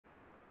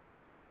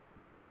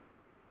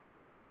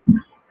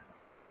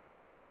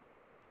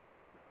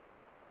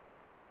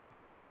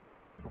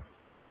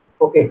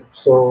Okay,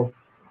 so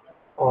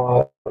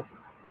uh,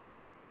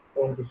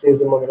 this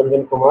is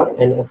Manoranjan Kumar,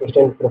 an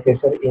assistant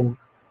professor in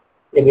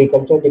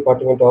Agriculture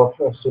Department of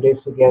Suresh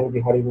Sugyan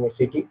Bihar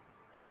University.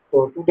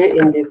 So today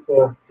in this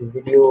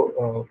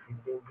video, in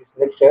this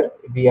lecture,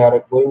 we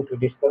are going to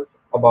discuss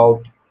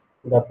about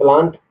the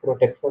plant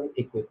protection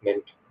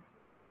equipment.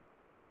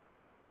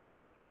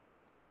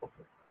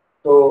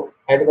 So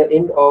at the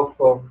end of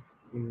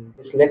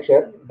this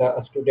lecture,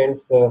 the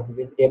students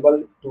will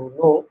able to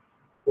know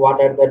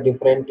what are the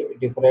different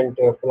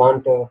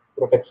plant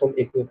protection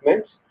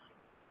equipments,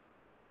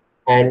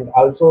 and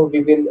also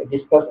we will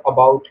discuss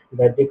about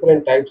the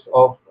different types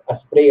of a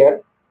sprayer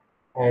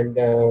and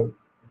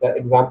the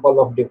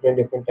example of different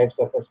types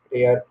of a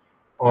sprayer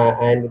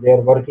and their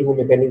working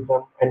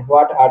mechanism and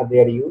what are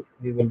their use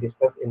we will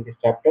discuss in this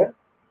chapter.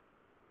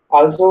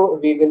 Also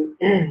we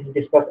will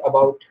discuss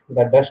about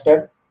the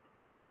duster,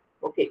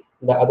 okay,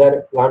 the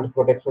other plant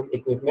protection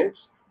equipments,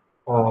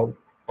 um,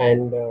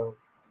 and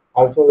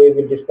also we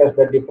will discuss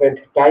the different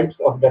types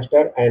of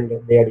duster and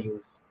their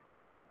use.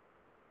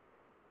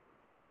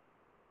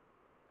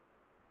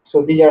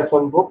 So these are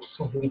some books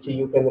which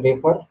you can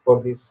refer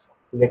for this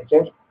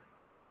lecture.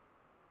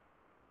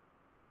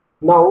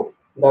 Now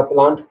the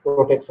plant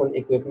protection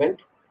equipment.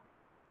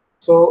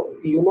 So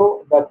you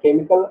know the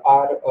chemical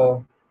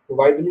are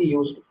widely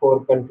used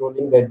for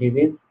controlling the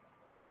disease,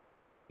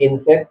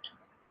 insect,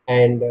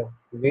 and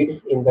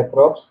weeds in the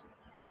crops.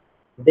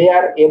 They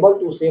are able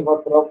to save a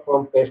crop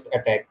from pest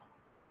attack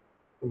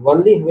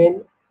only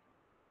when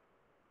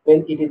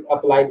it is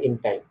applied in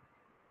time.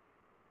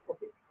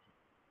 Okay.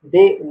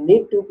 They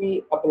need to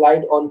be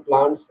applied on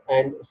plants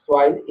and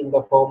soil in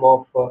the form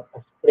of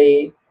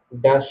spray,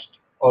 dust,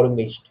 or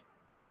mist.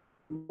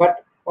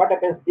 But what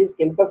happens? These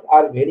chemicals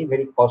are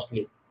very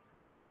costly.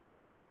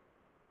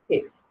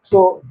 Okay.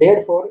 So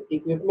therefore,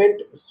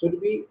 equipment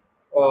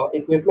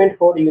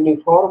for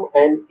uniform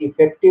and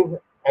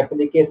effective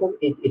application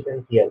is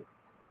essential.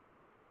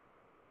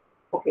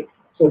 Okay.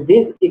 So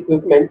this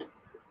equipment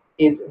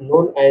is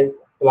known as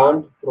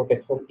plant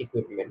protection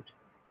equipment.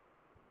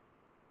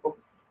 Okay.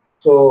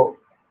 So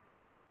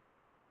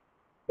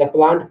the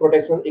plant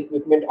protection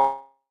equipment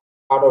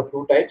are of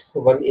two types.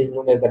 One is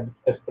known as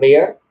a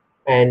sprayer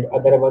and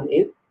other one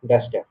is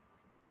duster.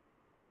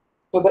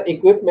 So the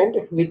equipment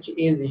which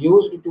is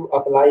used to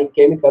apply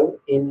chemical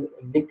in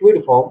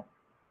liquid form,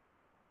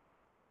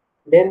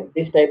 then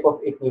this type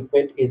of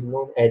equipment is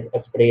known as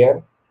a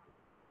sprayer,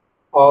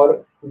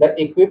 or the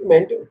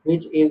equipment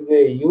which is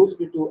used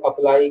to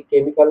apply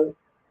chemical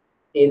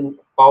in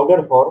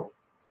powder form,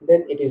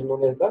 then it is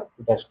known as the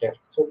duster.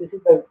 So this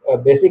is the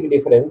basic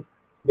difference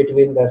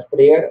between the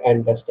sprayer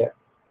and duster.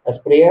 A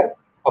sprayer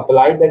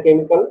applies the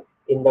chemical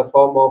in the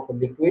form of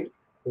liquid,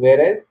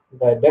 whereas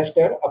the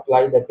duster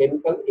applies the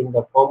chemical in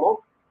the form of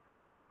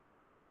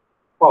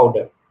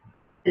powder.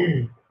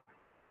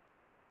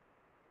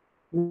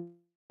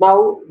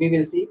 Now we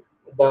will see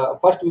we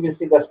will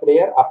see the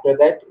sprayer. After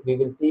that, we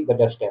will see the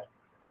duster.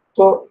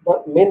 So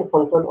the main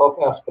function of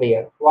a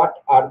sprayer.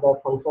 What are the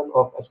function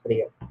of a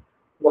sprayer?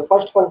 The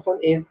first function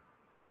is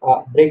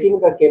breaking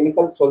the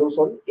chemical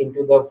solution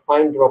into the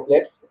fine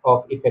droplets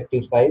of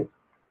effective size.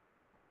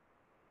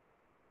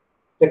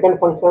 Second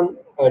function,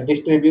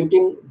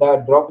 distributing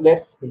the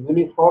droplets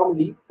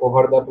uniformly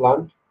over the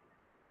plant.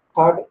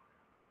 Third,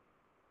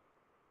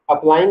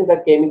 applying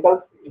the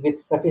chemicals with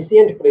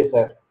sufficient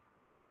pressure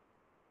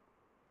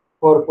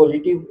for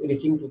positive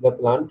reaching to the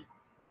plant.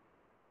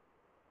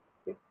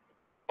 Okay.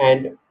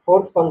 And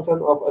fourth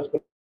function of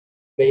a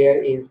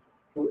sprayer is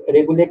to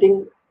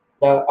regulating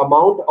the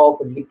amount of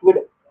liquid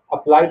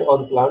applied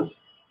on plants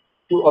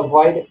to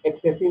avoid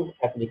excessive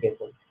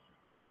application.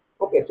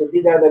 Okay, so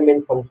these are the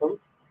main functions.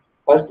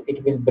 First,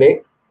 it will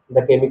break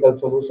the chemical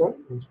solution,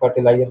 means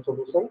fertilizer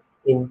solution,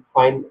 in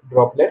fine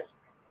droplets.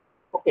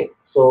 Okay,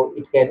 so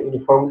it can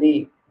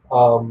uniformly,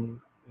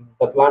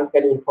 the plant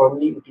can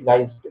uniformly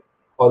utilize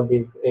all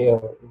these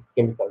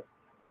chemicals.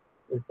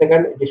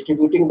 Second,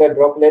 distributing the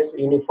droplets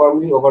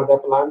uniformly over the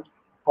plant.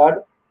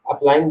 Third,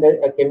 applying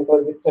the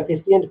chemical with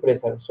sufficient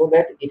pressure so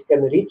that it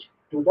can reach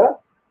to the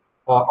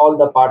all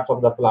the parts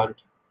of the plant.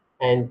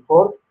 And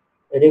fourth,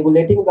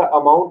 regulating the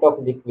amount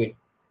of liquid,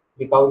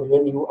 because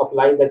when you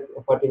apply the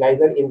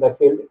fertilizer in the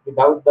field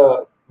without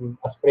the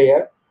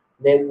sprayer,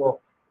 then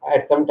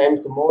at sometimes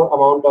more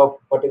amount of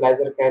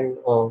fertilizer can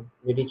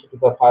reach to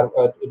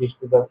the reach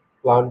to the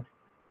plant.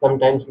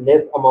 Sometimes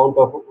less amount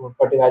of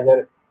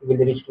fertilizer will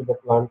reach to the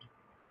plant.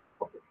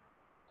 Okay.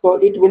 So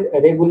it will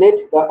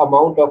regulate the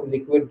amount of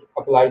liquid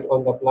applied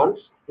on the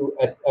plants to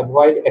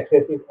avoid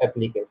excessive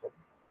application.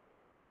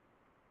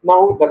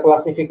 Now the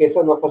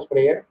classification of a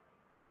sprayer.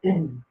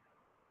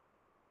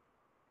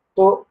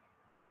 So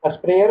a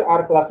sprayer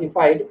are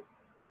classified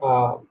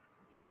uh,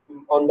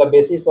 on the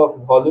basis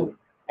of volume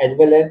as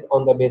well as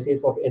on the basis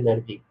of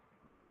energy.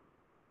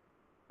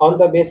 On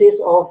the basis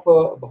of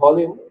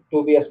volume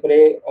to be a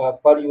spray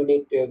per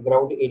unit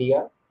ground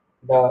area,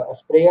 the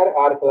sprayer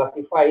are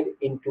classified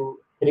into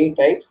three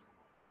types.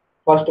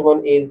 First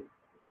one is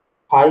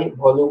high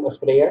volume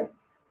sprayer.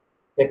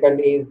 Second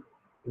is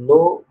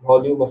low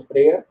volume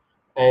sprayer,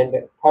 and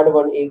third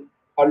one is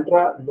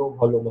ultra low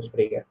volume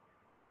sprayer.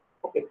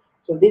 Okay,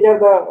 so these are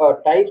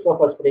the types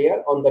of a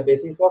sprayer on the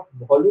basis of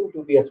volume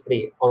to be a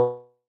spray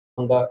on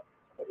the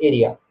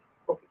area.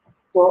 Okay.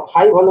 So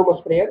high volume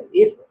sprayer,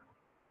 if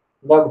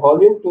the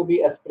volume to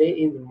be a spray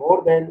is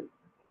more than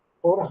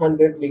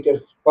 400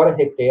 liters per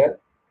hectare,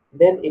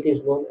 then it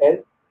is known as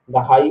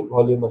the high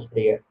volume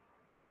sprayer.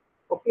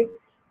 Okay,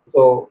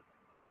 so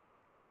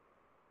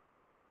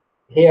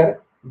here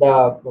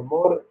the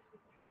more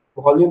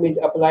volume is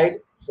applied,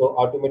 so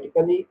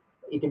automatically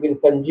it will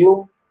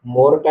consume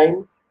more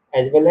time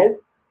as well as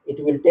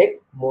it will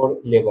take more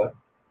labor.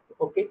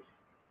 Okay.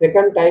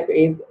 Second type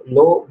is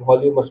low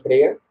volume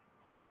sprayer.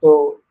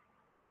 So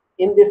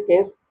in this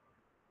case,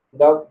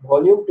 the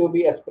volume to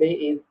be a spray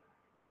is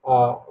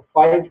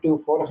 5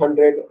 to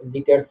 400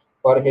 liters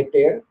per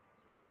hectare,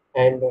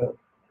 and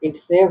it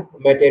saves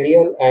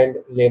material and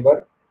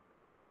labor.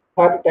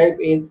 Third type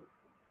is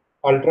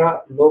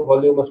ultra low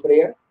volume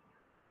sprayer.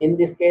 In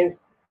this case,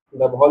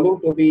 the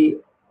volume to be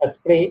a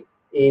spray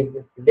is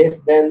less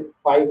than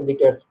 5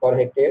 liters per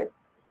hectare.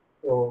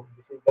 So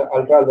this is the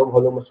ultra low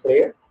volume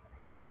sprayer.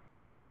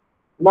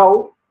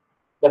 Now,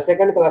 the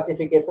second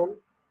classification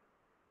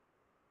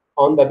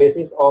on the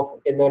basis of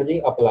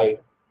energy applied.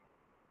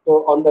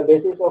 So on the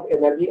basis of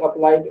energy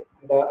applied,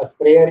 the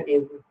sprayer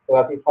is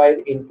classified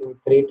into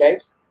three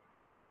types.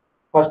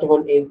 First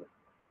one is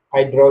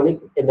hydraulic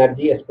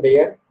energy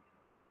sprayer.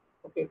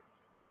 Okay.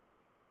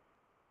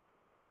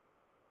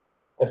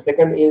 The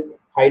second is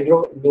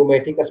hydro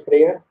pneumatic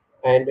sprayer,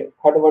 and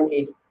third one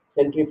is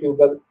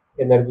centrifugal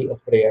energy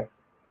sprayer.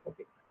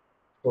 Okay.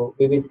 So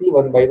we will see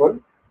one by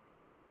one.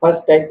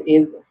 First type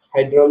is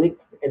hydraulic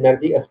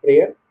energy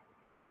sprayer.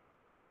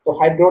 So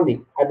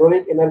hydraulic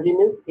energy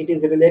means it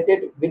is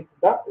related with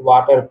the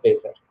water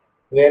pressure,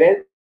 whereas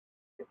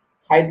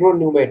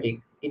hydropneumatic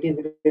it is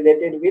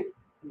related with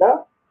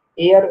the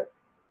air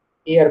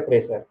air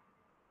pressure.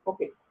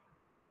 Okay.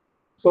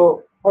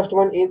 So first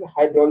one is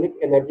hydraulic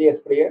energy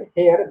sprayer.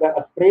 Here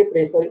the spray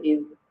pressure is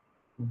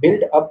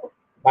built up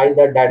by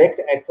the direct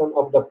action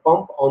of the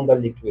pump on the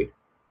liquid.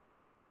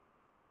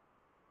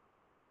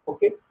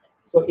 Okay.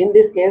 So in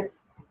this case,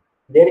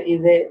 there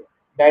is a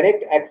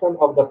direct action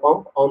of the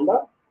pump on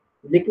the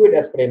liquid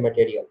spray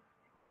material.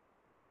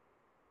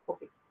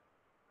 Okay.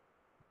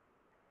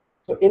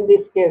 So in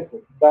this case,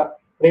 the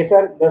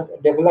pressure thus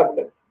developed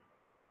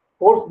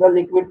force the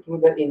liquid through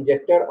the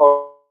injector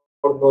or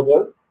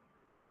nozzle,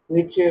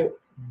 which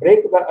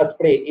break the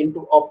spray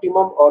into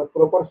optimum or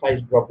proper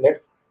size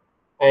droplets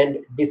and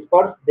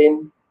disperse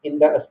them in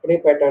the spray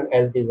pattern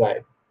as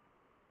desired.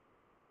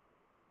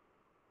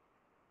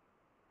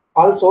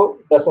 Also,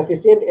 the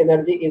sufficient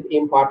energy is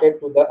imparted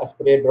to the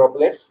spray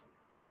droplets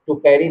to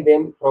carry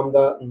them from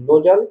the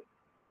nozzle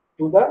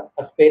to the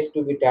space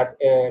to be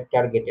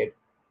targeted.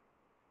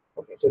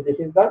 Okay, so this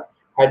is the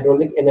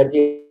hydraulic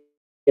energy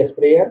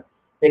sprayer.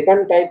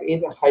 Second type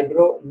is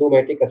hydro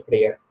pneumatic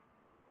sprayer.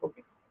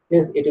 Okay,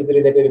 since it is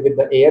related with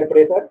the air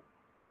pressure,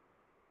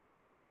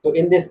 so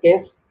in this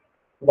case,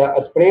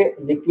 the spray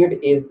liquid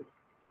is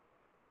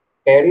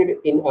carried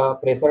in a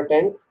pressure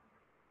tank,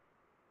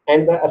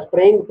 and the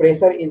spraying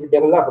pressure is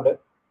developed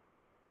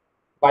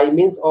by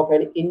means of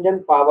an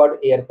engine powered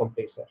air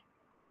compressor.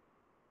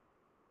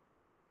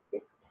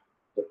 Okay.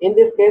 So in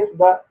this case,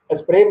 the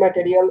spray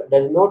material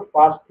does not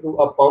pass through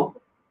a pump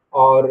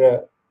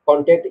or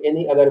contact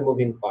any other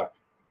moving part.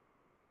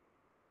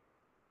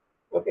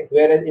 Okay.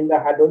 Whereas in the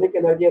hydraulic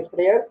energy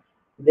sprayer,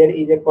 there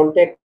is a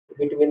contact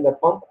between the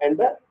pump and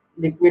the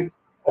liquid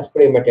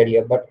spray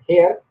material. But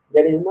here,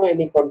 there is no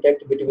any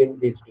contact between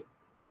these two.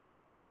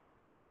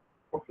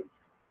 Okay.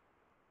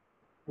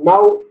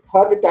 Now,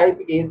 third type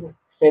is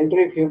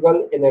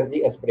centrifugal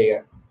energy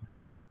sprayer.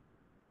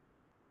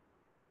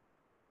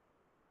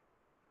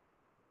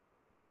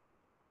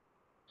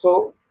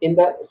 So, in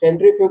the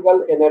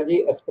centrifugal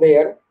energy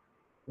sprayer,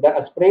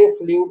 the spray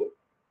fluid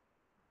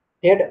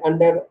head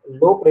under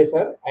low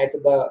pressure at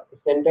the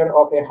center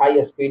of a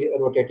high speed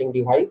rotating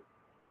device,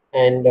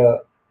 and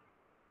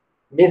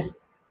this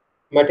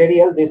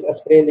material, this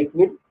spray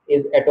liquid,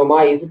 is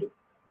atomized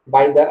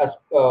by the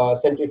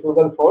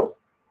centrifugal force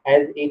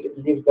as it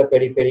leaves the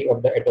periphery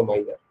of the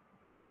atomizer.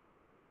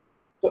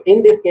 So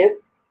in this case,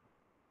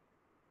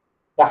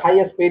 the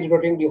highest speed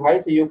rotating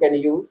device you can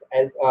use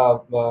as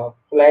a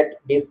flat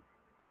disc,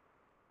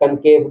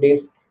 concave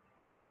disc,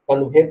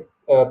 convex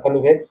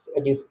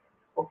disc.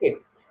 Okay,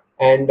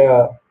 and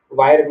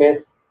wire mesh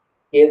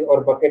case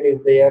or bucket is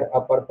there.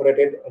 A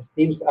perforated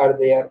sieves are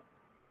there,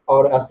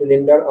 or a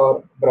cylinder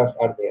or brush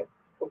are there.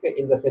 Okay,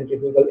 in the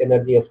centrifugal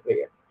energy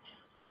sprayer.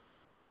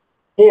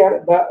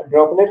 Here, the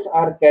droplets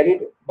are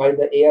carried by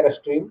the air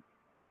stream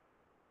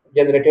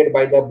generated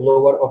by the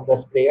blower of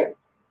the sprayer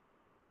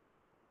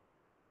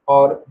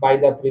or by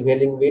the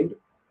prevailing wind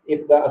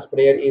if the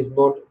sprayer is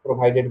not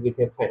provided with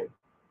a fan.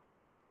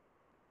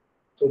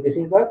 So this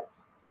is the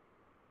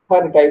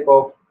third type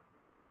of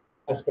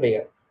a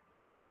sprayer.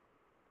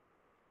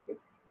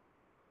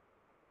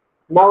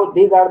 Now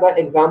these are the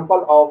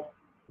example of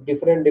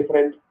different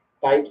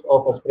types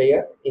of a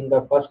sprayer. In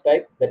the first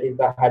type, that is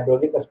the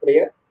hydraulic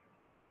sprayer,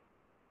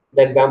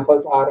 the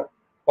examples are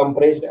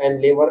compressed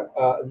and lever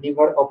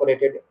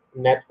operated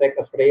knapsack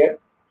sprayer.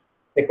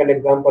 Second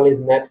example is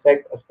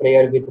knapsack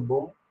sprayer with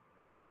boom,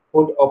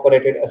 foot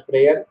operated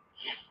sprayer,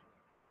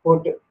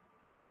 foot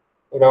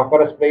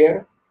rocker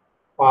sprayer,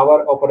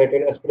 power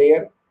operated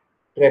sprayer,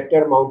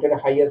 tractor mounted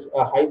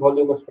high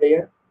volume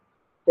sprayer,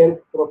 self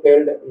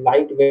propelled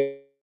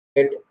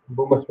lightweight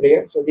boom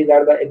sprayer. So these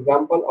are the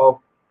example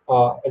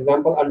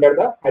under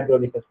the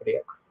hydraulic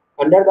sprayer.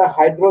 Under the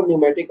hydro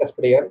pneumatic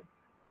sprayer,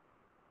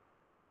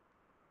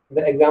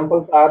 the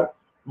examples are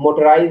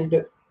motorized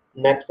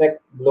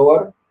knapsack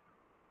blower.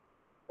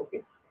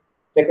 Okay.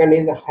 Second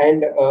is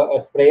hand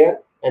sprayer,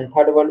 and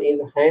third one is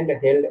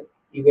handheld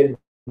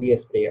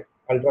ULV sprayer,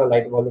 ultra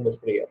light volume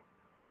sprayer.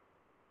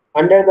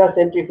 Under the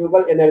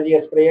centrifugal energy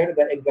sprayer,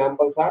 the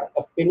examples are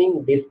a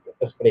spinning disc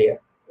sprayer.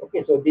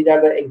 Okay, so these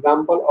are the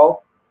example of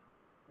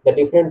the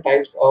different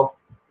types of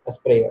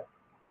sprayer.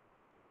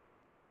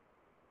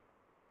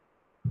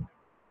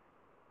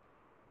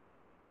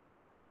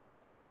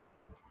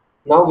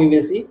 Now we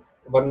will see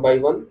one by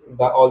one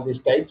all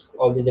these types,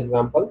 all these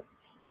examples.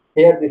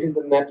 Here, this is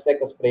the knapsack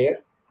sprayer.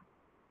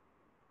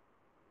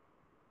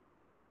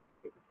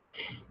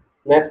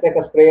 Knapsack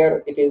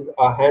sprayer, it is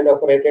a hand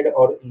operated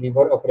or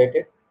lever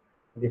operated.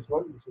 This is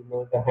known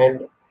as the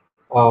hand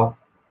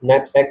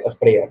knapsack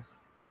sprayer.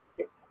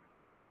 Okay.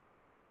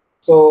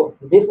 So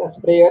this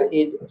sprayer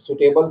is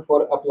suitable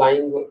for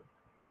applying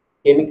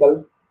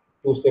chemicals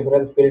to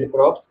several field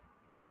crops.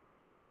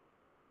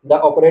 The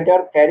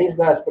operator carries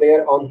the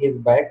sprayer on his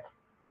back,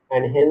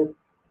 and hence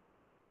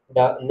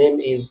the name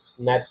is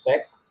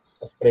knapsack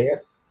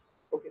sprayer.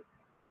 Okay.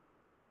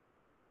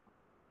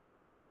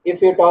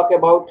 If you talk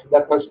about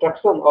the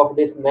construction of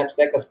this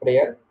knapsack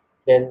sprayer,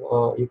 then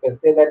you can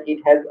say that it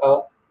has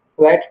a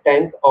flat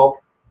tank of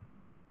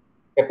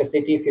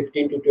capacity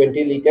 15 to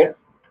 20 liters.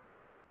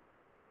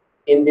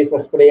 In this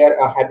sprayer,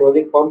 a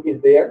hydraulic pump is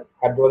there.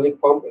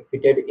 Hydraulic pump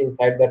fitted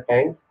inside the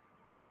tank.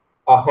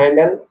 A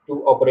handle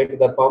to operate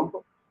the pump.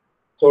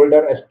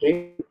 Shoulder a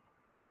strip.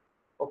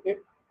 Okay,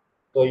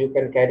 so you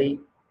can carry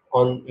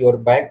on your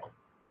back.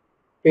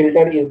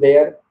 Filter is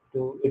there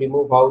to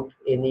remove out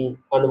any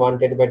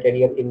unwanted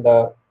material in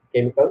the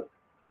chemical.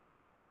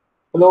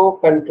 Flow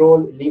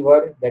control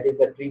lever, that is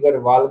the trigger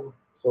valve.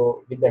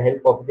 So with the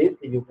help of this,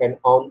 you can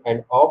on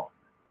and off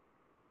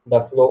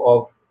the flow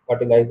of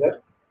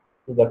fertilizer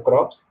to the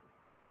crops.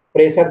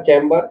 Pressure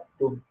chamber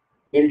to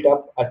build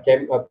up a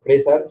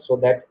pressure so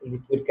that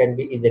liquid can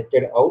be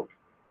ejected out.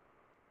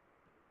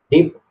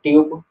 Deep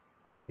tube,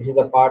 this is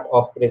a part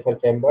of pressure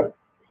chamber.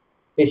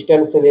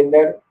 Piston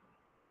cylinder,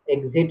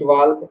 exit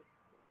valve,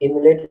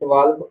 inlet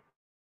valve,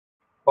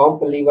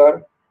 pump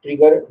lever,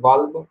 trigger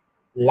valve,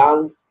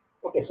 lance.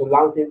 Okay, so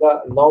lance is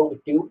a long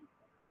tube.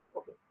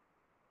 Okay.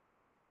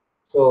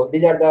 So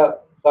these are the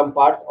some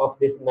parts of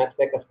this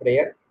knapsack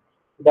sprayer.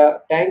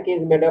 The tank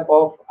is made up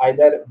of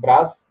either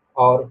brass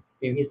or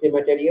PVC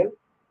material.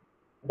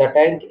 The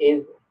tank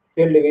is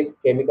filled with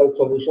chemical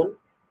solution.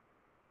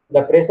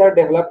 The pressure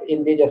developed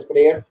in these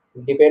sprayers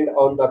depend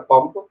on the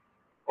pump,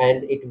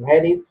 and it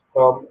varies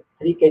from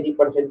 3 kg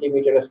per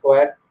centimeter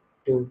square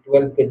to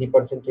 12 kg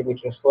per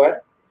centimeter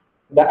square.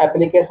 The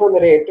application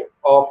rate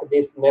of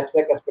this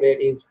knapsack sprayer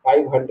is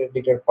 500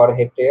 liter per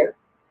hectare,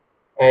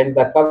 and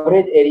the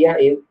coverage area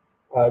is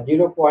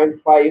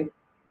 0.5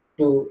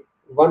 to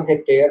 1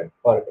 hectare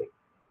per day.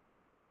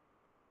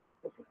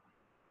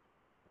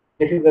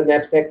 This is the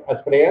knapsack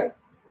sprayer.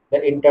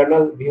 The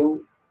internal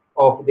view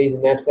of this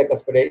knapsack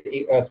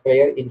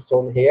sprayer is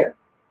shown here.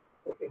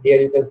 Okay,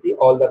 here you can see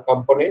all the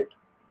component.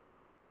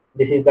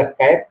 This is the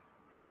cap.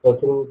 So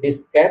through this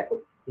cap,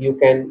 you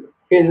can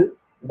fill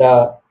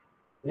the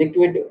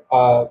liquid,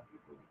 a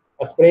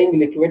spraying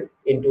liquid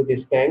into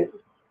this tank.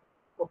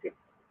 Okay.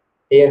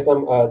 Here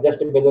some just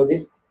below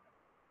this,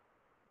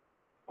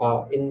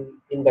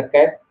 in the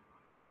cap,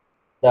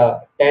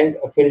 the tank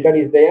filter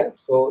is there,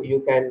 so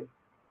you can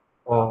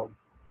uh,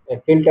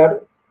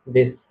 filter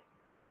this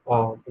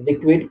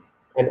liquid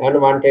and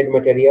unwanted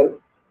material.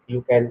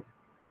 You can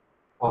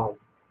uh,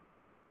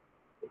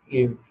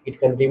 it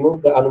can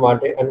remove the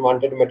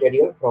unwanted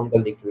material from the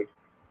liquid.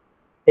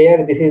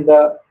 Here, this is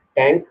the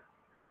tank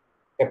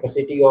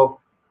capacity of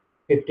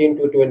 15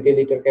 to 20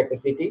 liter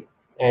capacity,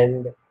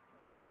 and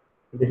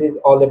this is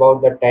all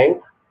about the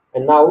tank.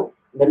 And now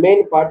the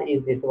main part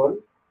is this one,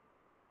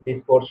 this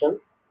portion.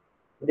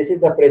 This is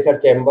the pressure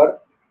chamber.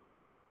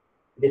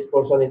 This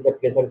portion is the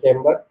pressure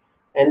chamber,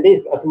 and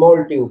this a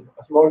small tube,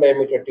 a small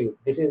diameter tube.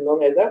 This is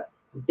known as a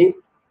dip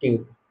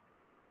tube.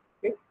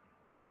 Okay.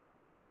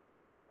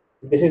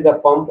 This is the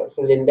pump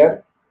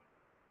cylinder.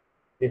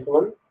 This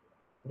one.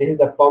 This is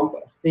the pump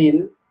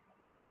seal,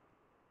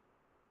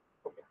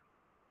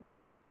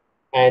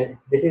 and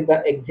this is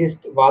the exit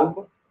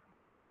valve.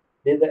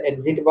 This is the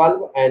exit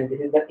valve, and this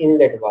is the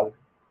inlet valve.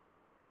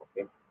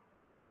 Okay.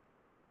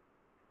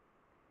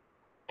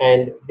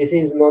 And this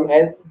is known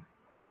as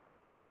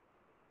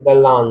the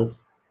lance.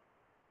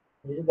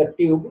 This is the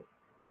tube,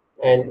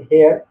 and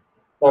here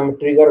some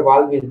trigger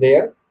valve is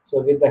there.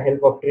 So with the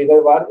help of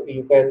trigger valve,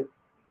 you can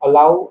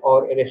allow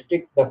or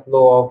restrict the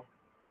flow of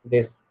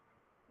this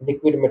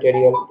liquid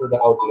material to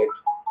the outlet.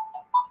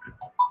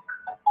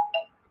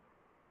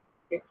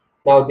 Okay.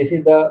 Now this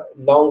is the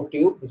long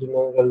tube. This is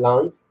known as the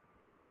lance.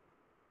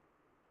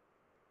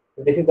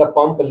 This is the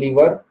pump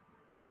lever.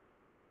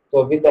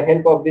 So with the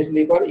help of this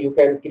lever, you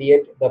can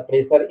create the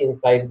pressure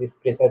inside this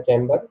pressure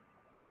chamber.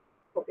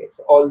 Okay.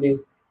 So all these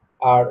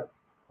are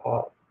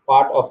uh,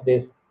 part of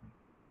this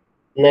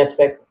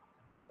knapsack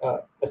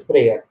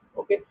sprayer.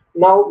 Okay.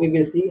 Now we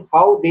will see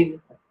how this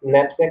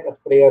knapsack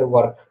sprayer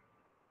works.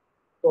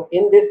 So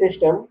in this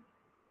system,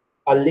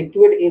 a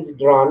liquid is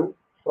drawn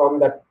from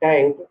the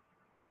tank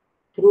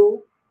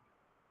through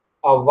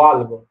a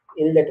valve,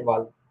 inlet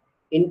valve,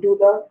 into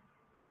the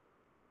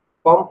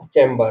pump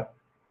chamber,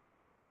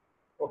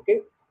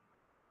 okay,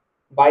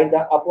 by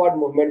the upward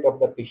movement of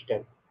the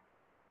piston.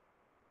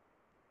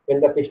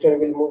 When the piston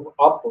will move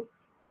up,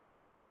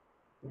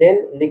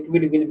 then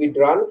liquid will be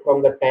drawn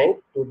from the tank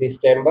to this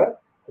chamber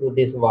through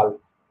this valve.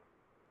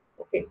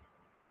 Okay.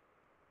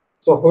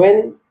 So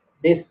when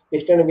this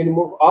piston will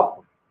move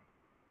up,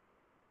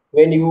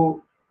 when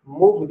you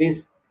move this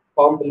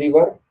pump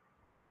lever,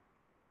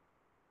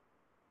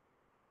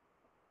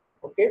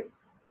 okay.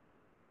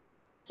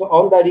 So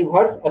on the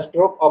reverse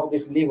stroke of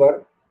this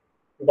lever,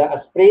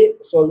 the spray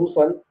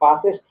solution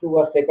passes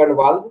through a second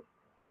valve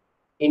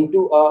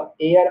into a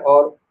air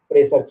or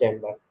pressure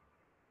chamber.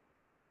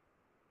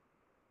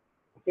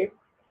 Okay.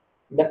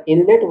 The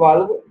inlet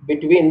valve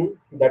between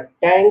the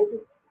tank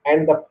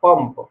and the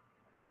pump,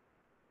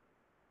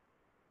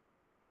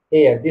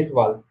 here this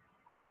valve,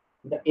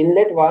 the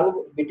inlet valve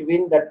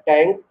between the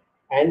tank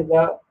and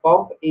the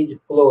pump is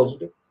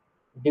closed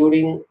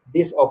during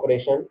this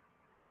operation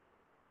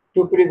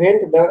to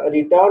prevent the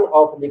return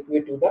of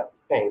liquid to the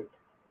tank.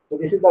 So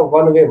this is the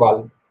one-way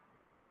valve.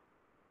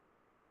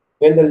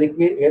 When the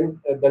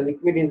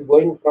liquid is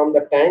going from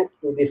the tank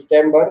to this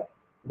chamber,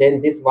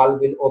 then this valve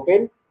will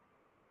open,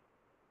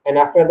 and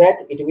after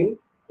that it will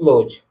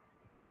close.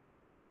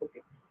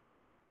 Okay.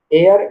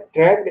 Air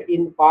trapped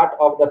in part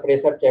of the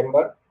pressure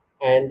chamber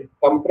and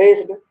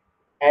compressed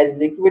as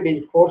liquid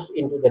is forced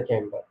into the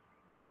chamber.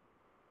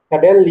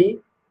 Suddenly,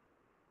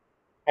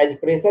 as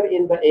pressure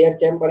in the air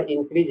chamber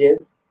increases,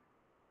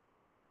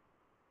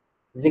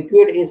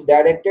 liquid is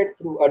directed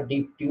through a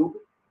deep tube,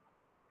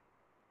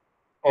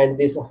 and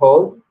this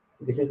hose,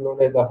 this is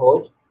known as the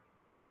hose,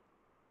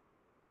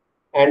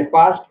 and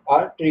past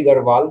a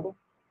trigger valve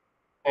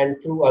and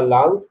through a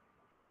lance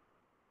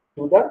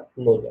to the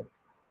nozzle.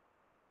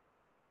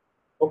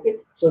 Okay,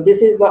 so this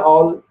is the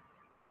all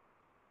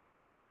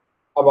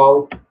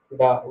about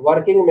the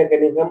working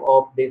mechanism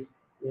of this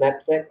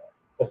knapsack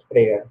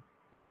sprayer.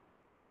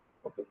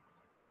 Okay.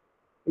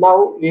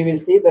 Now we will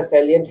see the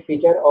salient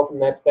feature of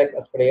knapsack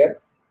sprayer.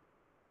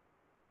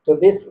 So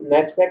this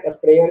knapsack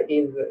sprayer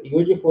is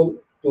useful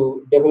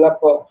to develop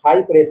a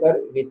high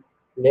pressure with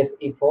less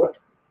effort.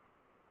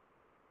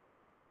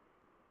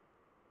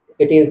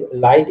 It is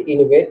light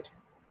in weight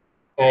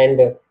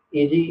and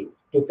easy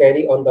to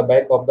carry on the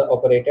back of the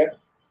operator.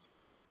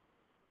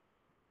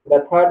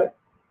 The third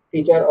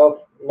feature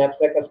of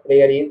knapsack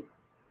sprayer is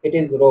it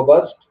is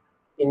robust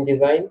in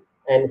design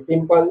and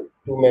simple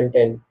to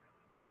maintain.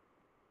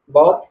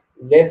 Both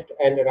left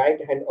and right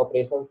hand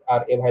operations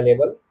are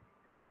available.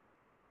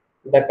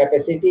 The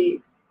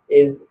capacity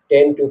is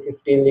 10 to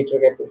 15 liter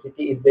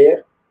capacity is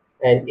there,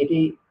 and it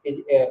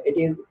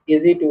is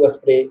easy to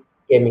spray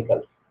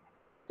chemicals.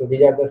 So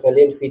these are the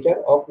salient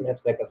feature of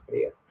knapsack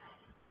sprayer.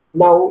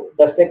 Now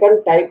the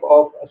second type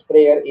of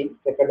sprayer is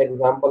second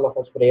example of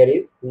a sprayer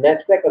is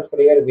knapsack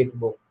sprayer with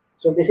boom.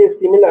 So this is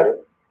similar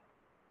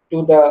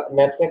to the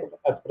knapsack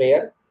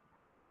sprayer,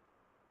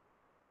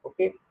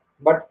 okay,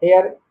 but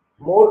here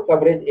more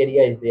coverage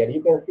area is there.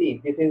 You can see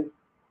this is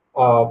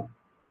uh,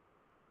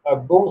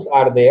 booms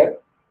are there,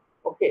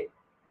 okay,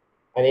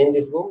 and in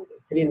this boom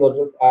three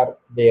nozzles are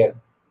there.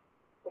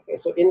 Okay,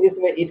 so in this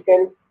way it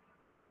can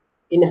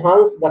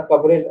enhance the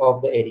coverage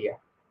of the area.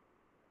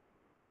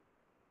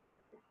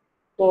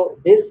 So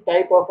this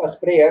type of a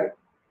sprayer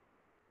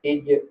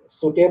is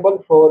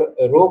suitable for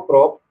row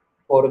crop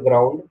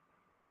foreground.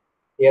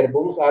 Here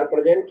booms are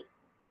present,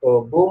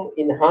 so boom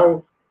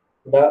enhance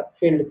the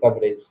field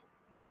coverage.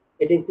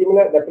 It is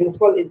similar, the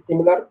principle is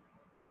similar,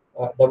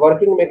 the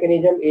working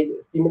mechanism is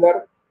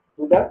similar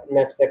to the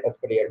knapsack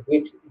sprayer,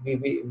 which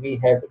we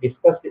have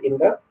discussed in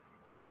the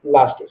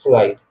last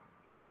slide.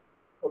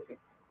 Okay,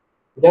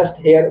 just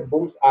here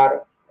booms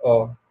are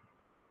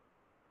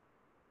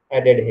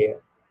added here.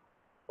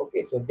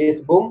 Okay, so this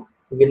boom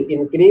will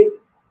increase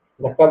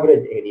the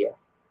coverage area.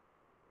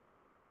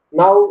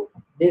 Now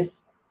this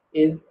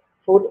is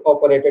foot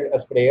operated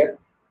sprayer.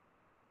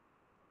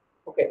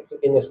 Okay, so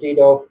instead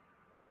of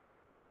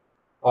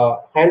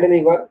hand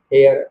lever,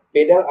 here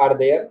pedal are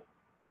there,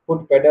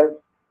 foot pedals.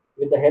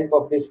 With the help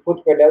of these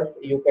foot pedals,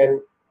 you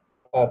can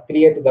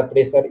create the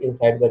pressure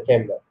inside the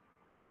chamber.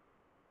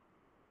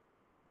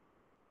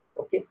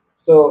 Okay,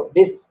 so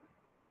this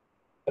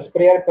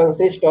sprayer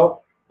consists of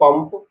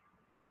pump,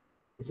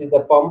 This is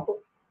the pump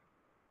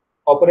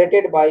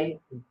operated by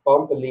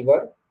pump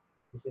lever.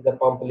 This is the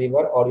pump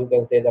lever, or you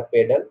can say the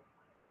pedal.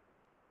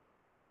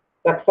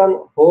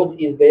 Suction hose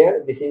is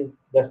there. This is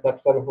the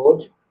suction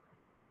hose.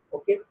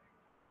 Okay,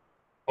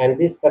 and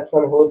this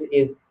suction hose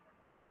is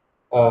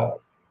uh,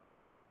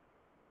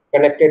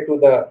 connected to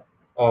the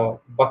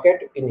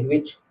bucket in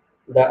which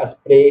the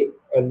spray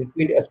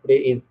liquid spray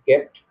is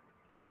kept.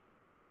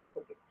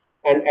 Okay.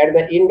 And at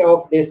the end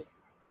of this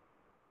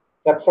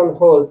suction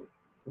hose,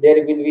 there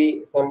will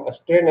be some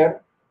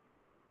strainer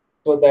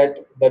so that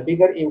the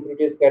bigger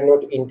impurities cannot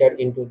enter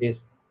into this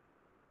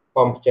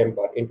pump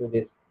chamber, into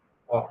this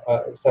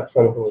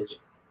suction hose.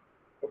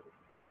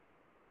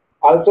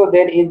 Also,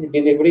 there is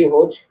delivery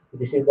hose.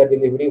 This is the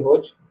delivery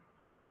hose,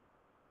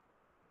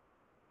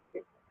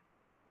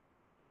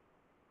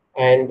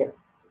 and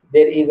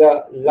there is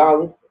a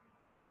lance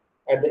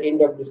at the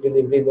end of this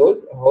delivery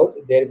hose.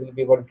 There will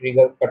be one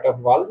trigger cutoff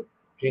valve.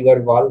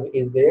 Trigger valve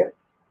is there,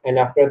 and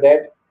after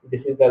that,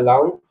 this is the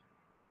lance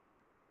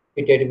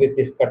fitted with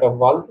this cutoff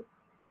valve.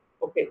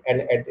 Okay,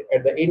 and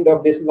at the end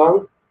of this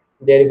lance,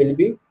 there will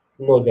be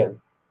nozzle.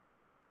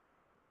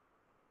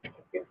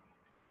 Okay.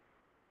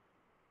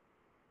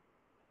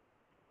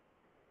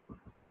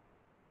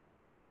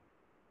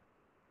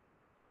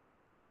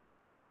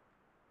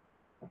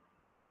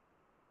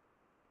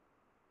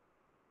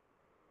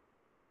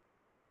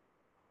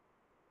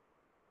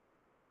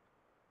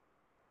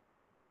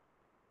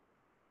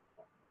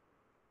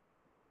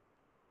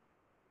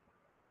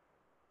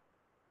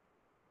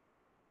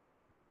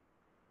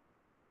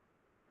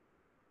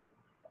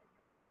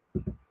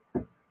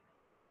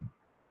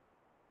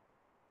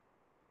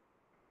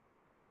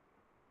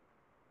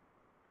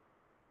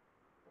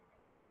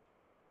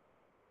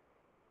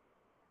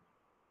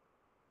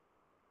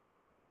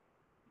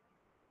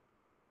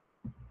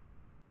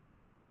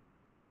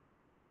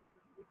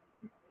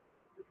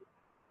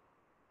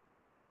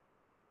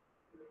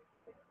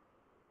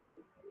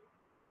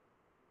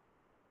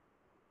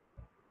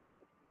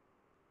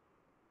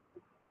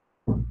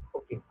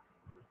 Okay.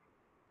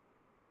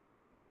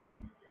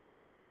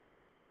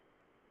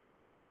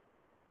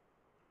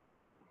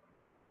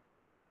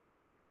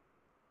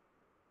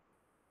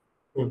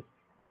 Hmm.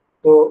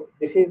 So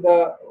this is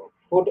the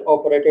foot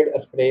operated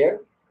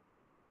sprayer.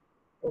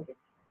 Okay.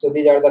 So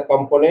these are the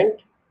component.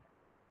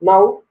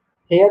 Now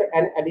here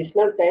an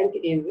additional tank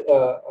is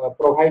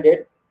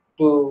provided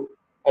to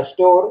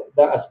store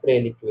the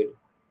spray liquid,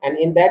 and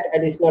in that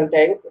additional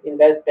tank,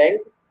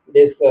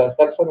 this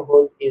suction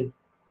hose is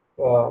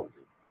uh,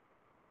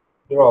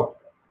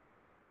 dropped.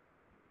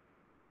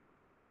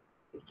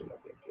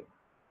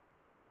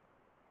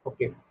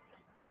 Okay.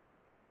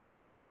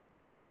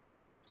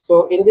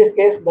 So in this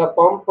case, the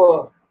pump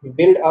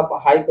build up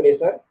high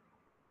pressure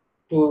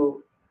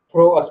to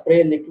throw a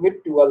spray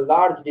liquid to a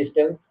large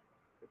distance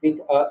with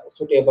a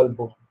suitable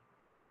boom.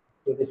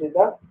 So this is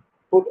the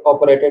foot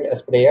operated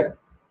sprayer.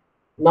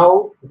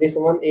 Now this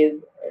one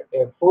is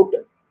a foot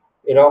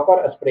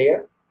rocker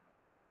sprayer.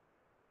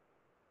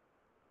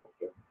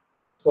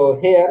 So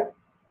here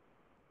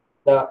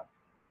the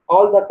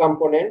all the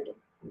component,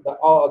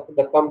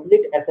 the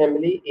complete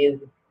assembly is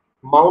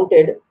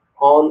mounted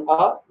on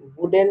a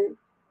wooden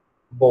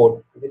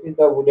board. This is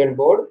the wooden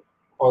board.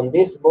 On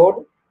this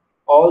board,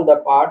 all the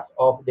parts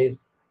of this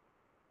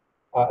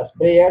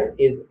sprayer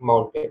is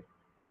mounted.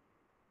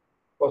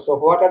 So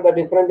what are the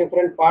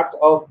different parts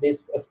of this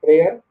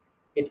sprayer?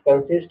 It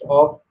consists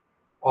of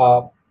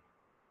a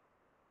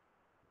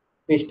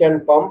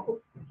piston pump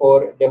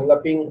for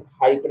developing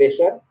high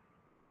pressure.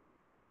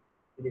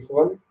 This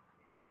one,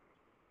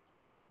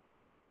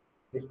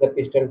 this is the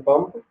piston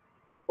pump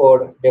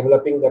for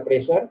developing the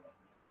pressure.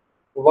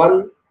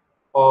 One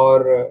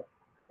or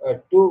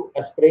two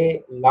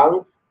spray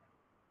lungs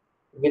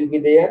will be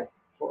there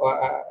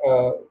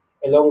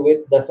along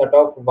with the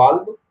shut-off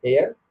valve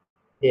here.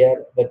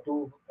 Here the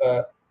two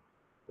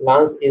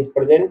lungs is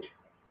present,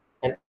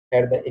 and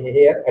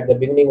here at the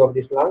beginning of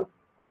this lung,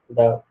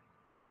 the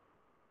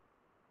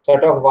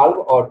shut-off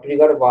valve or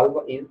trigger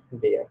valve is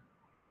there.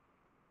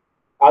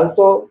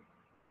 Also,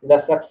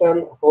 the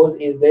suction hose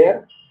is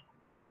there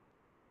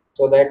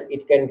so that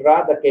it can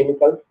draw the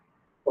chemicals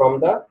from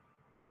the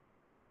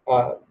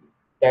uh,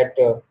 that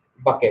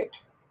bucket.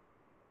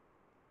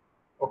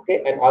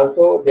 Okay, and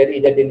also there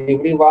is a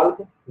delivery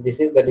valve. This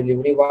is the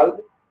delivery valve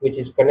which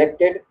is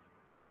connected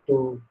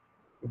to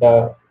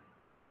the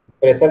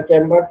pressure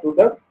chamber to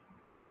the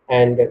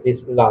and this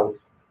lungs.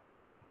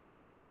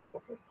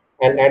 Okay.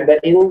 And at the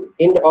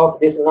end of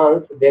this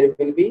lungs there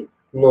will be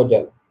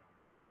nozzle.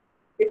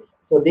 Okay.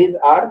 So these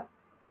are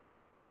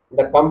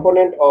the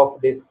component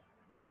of this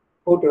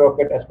foot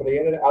rocket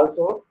sprayer. And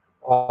also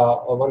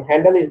one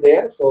handle is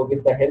there. So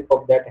with the help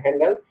of that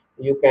handle,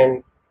 you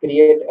can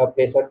create a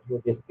pressure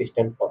through this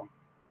piston pump.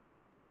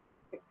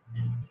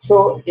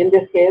 So in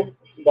this case,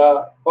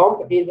 the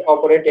pump is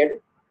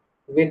operated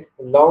with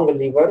long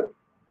lever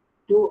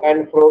to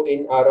and fro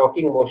in a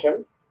rocking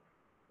motion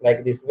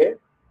like this way,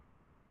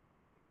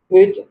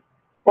 which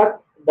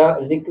suck the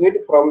liquid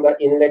from the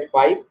inlet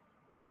pipe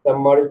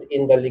submerged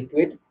in the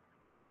liquid.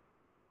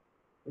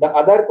 The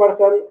other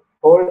person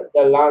hold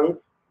the lungs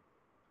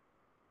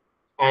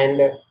and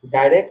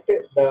direct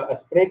the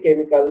spray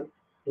chemical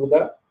to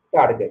the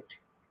target.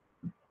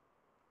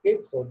 Okay,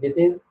 so this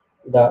is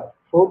the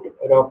foot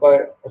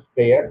rocker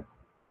sprayer.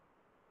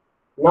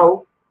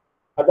 Now,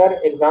 other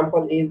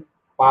example is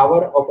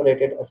power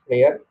operated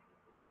sprayer.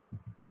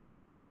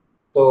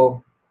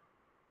 So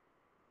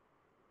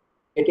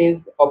it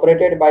is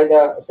operated by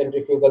the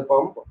centrifugal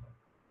pump.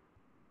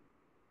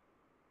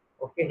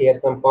 Okay, here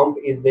some pump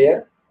is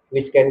there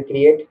which can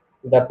create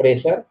the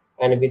pressure,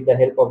 and with the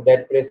help of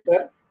that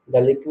pressure, the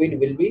liquid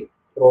will be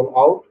thrown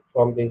out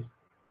from this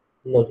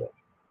nozzle.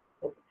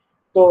 Okay.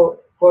 So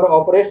for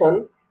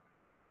operation,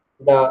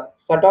 the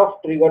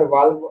shut-off trigger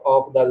valve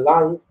of the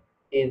lungs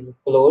is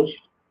closed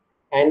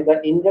and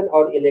the engine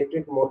or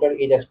electric motor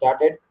is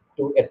started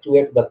to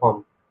actuate the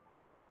pump.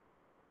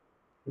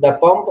 The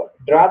pump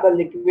draw the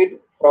liquid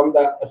from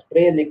the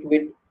spray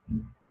liquid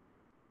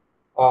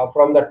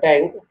from the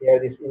tank. Here,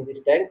 this in this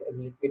tank,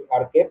 liquid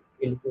are kept.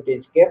 Liquid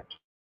is kept.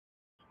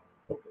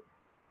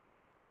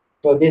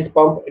 So this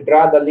pump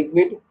draw the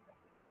liquid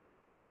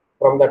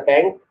from the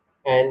tank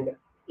and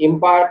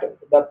impart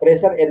the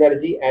pressure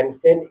energy and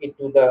send it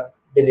to the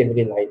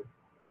delivery line.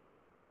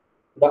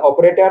 The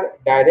operator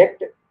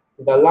direct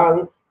the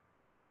lungs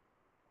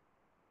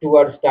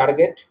towards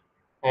target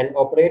and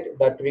operate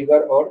the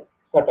trigger or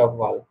shut-off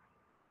valve.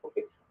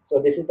 Okay.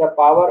 So this is the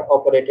power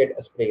operated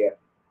sprayer.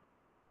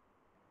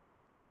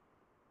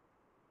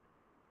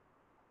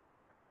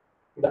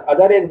 The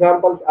other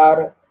examples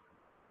are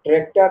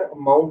tractor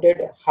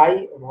mounted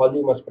high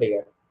volume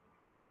sprayer.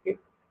 Okay.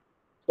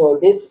 So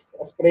this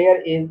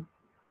sprayer is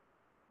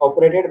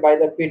operated by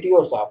the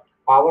PTO shaft,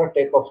 power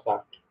takeoff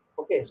shaft.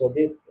 Okay, so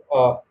this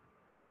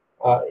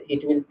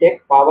it will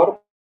take power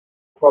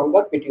from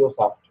the PTO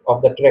shaft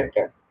of the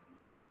tractor.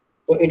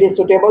 So it is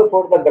suitable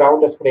for the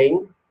ground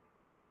spraying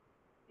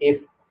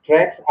if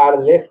tracks are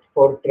left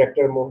for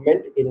tractor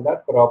movement in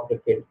the cropped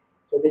field.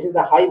 So this is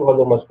the high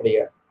volume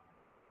sprayer.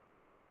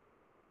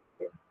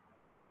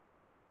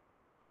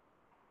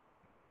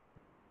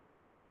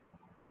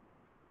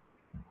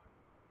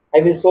 I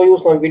will show you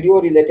some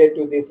video related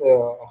to this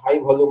high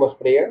volume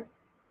sprayer.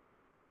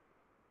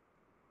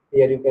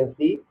 Here you can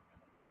see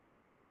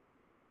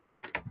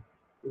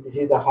this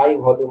is the high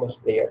volume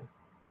sprayer.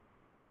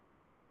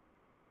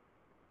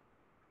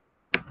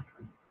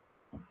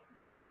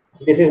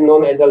 This is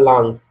known as the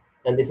lung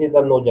and this is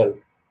the nozzle.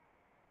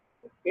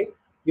 Okay,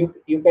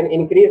 you can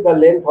increase the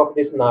length of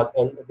this knot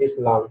and this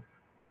lung.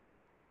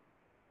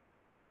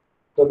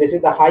 So this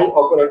is the high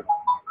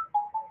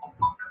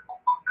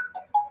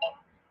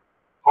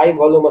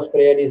volume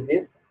sprayer is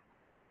this,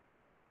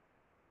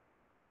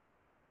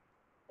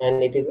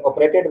 and it is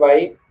operated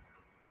by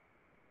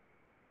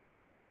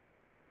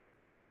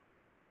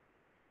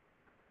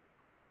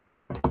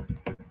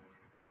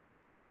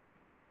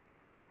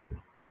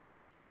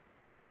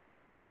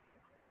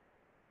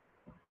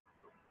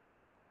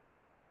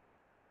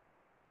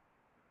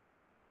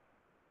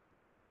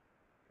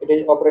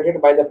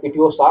the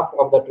PTO shaft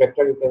of the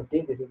tractor. You can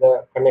see this is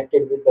the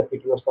connected with the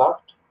PTO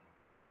shaft.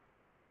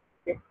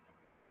 Okay.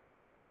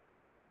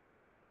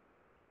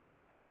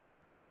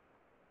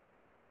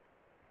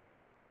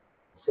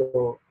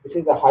 So this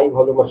is the high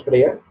volume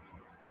sprayer.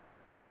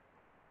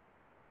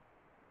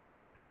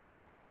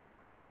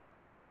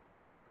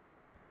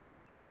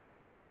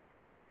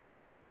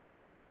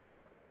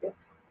 Okay.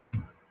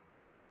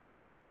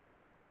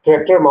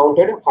 Tractor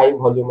mounted high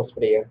volume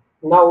sprayer.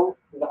 Now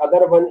the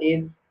other one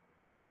is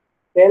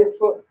self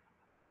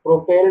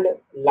propelled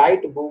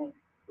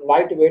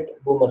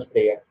lightweight boom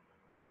sprayer.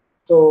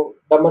 So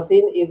the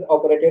machine is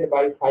operated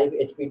by 5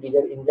 HP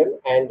diesel engine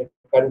and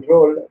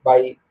controlled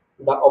by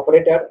the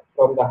operator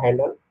from the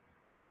handle.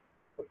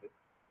 Okay.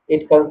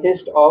 It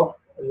consists of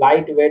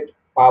lightweight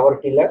power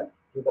tiller,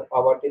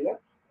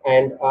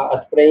 and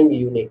a spraying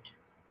unit.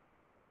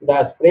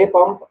 The spray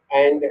pump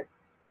and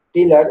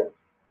tiller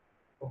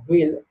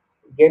wheel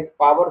get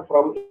power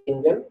from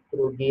engine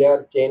through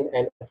gear, chain,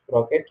 and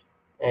sprocket,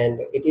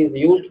 and it is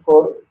used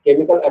for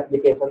chemical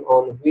application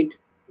on wheat,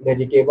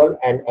 vegetable,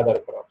 and other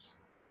crops.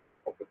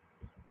 Okay.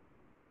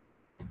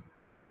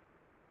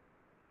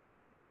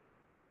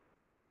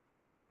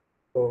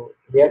 So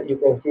here you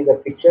can see the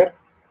picture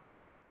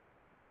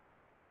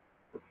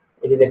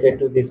related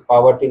to this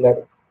power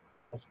tiller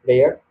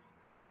sprayer.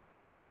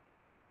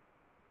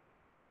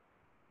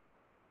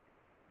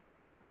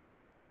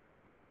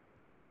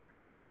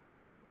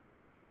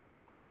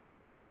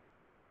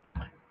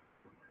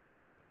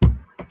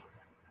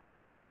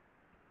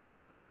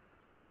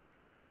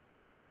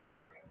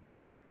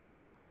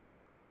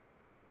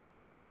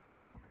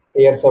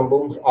 Here some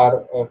booms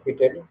are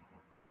fitted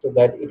so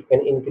that it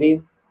can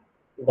increase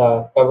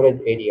the coverage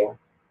area,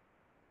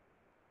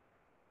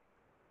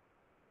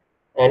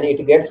 and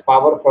it gets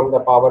power from the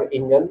power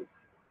engine.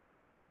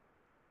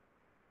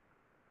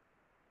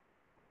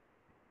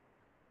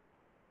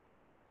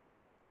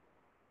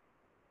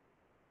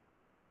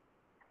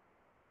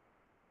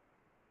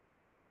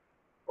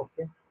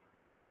 Okay.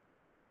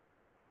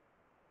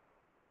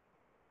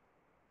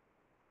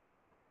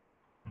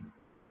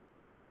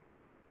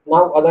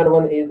 Now other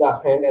one is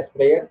the hand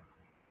sprayer.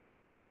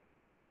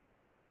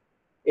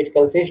 It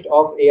consists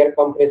of air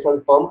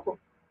compression pump.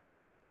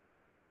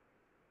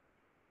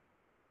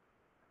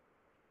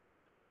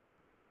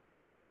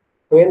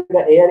 When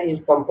the air is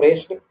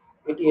compressed,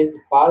 it is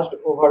passed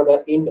over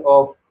the end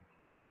of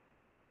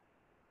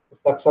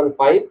suction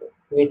pipe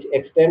which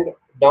extend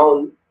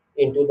down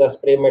into the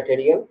spray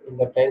material. In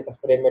the tank,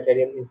 spray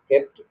material is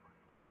kept.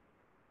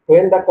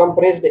 When the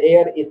compressed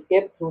air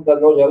escapes through the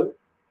nozzle,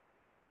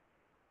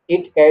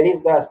 it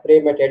carries the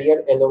spray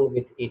material along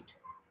with it.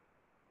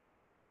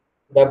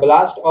 The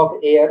blast of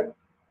air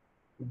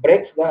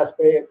breaks the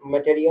spray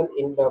material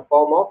in the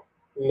form of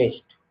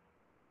mist.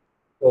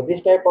 So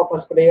this type of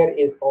a sprayer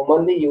is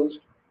commonly used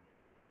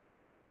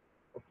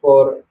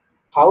for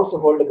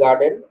household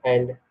garden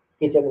and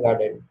kitchen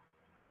garden.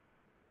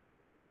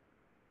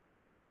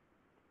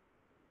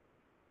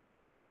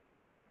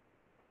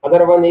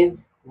 Other one is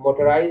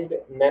motorized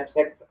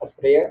knapsack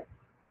sprayer.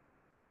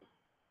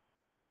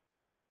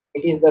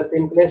 It is the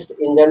simplest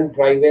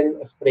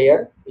engine-driven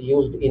sprayer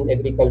used in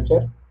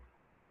agriculture.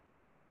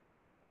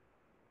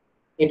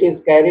 It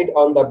is carried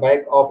on the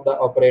back of the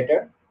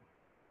operator.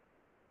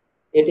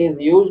 It is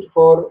used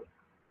for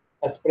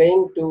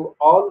spraying to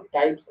all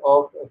types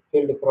of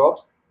field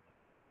crops,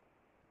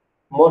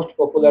 most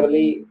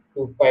popularly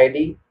to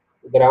paddy,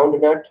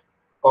 groundnut,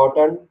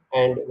 cotton,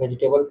 and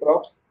vegetable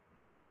crops.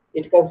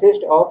 It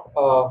consists of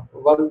uh,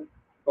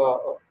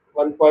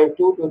 1.2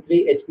 to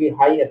 3 HP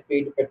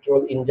high-speed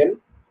petrol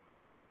engine,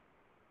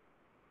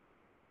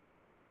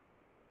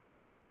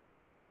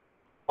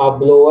 a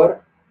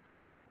blower,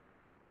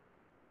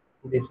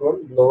 this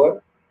one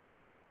blower,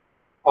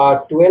 a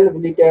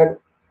 12-liter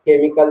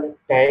chemical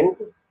tank,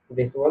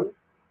 this one,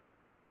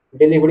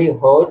 delivery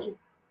hose,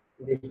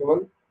 this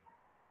one,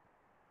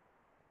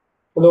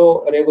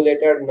 flow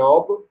regulator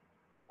knob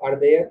are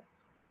there,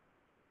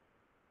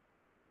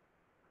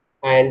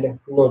 and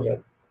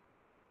nozzle.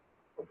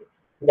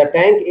 The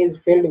tank is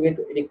filled with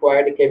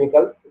required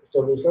chemical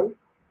solution.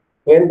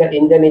 When the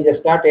engine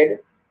is started,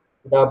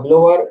 the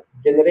blower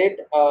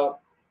generates a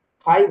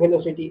high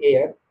velocity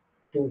air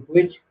to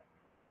which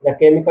the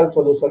chemical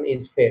solution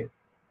is fed.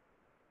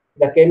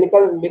 The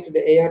chemical mixed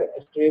air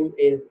stream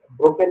is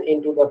broken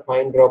into the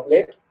fine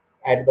droplet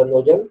at the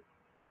nozzle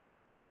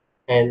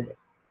and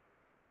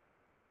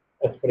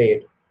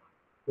sprayed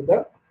to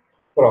the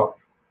crop.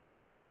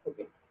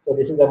 Okay. So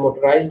this is a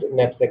motorized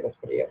knapsack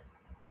sprayer.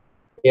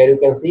 Here you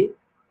can see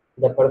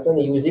the person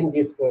using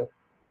this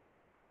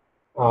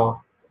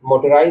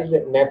motorized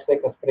knapsack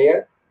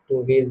sprayer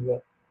to his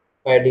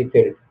paddy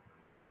field.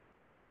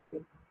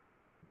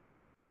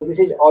 So this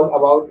is all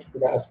about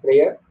the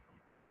sprayer.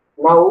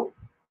 Now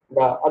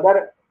the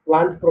other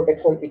plant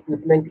protection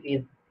equipment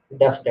is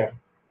duster.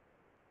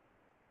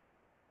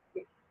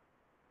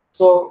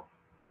 So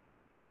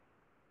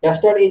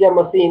duster is a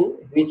machine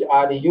which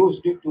are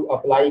used to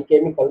apply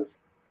chemicals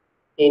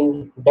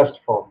in dust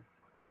form.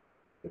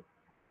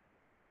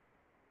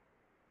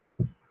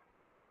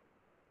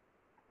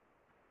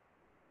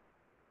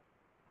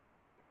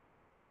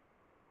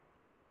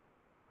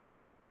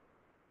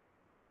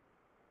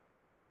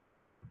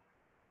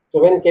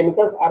 So when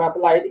chemicals are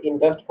applied in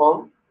dust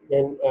form,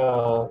 then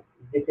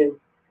this is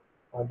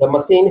the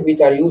machine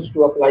which are used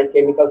to apply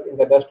chemicals in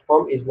the dust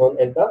form is known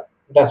as the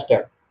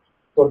duster.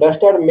 So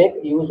duster make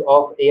use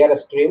of air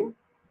stream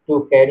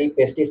to carry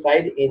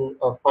pesticide in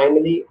a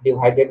finely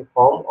divided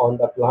form on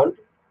the plant.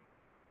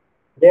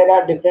 There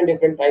are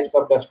different types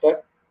of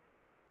duster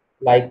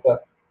like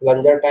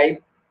plunger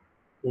type,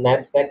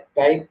 knapsack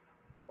type,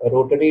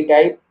 rotary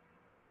type,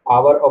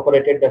 hour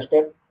operated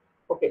duster.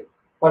 Okay,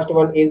 first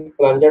one is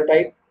plunger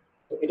type.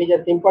 So it is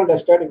a simple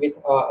duster with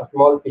a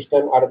small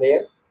piston are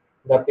there.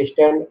 The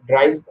piston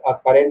drives a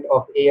current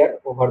of air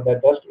over the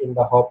dust in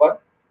the hopper.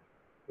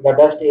 The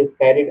dust is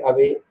carried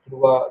away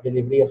through a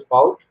delivery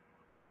spout.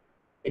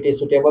 It is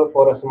suitable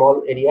for a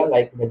small area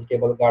like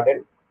vegetable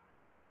garden.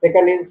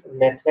 Second is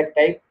knapsack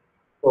type.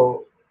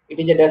 So it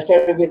is a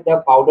duster with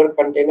the powder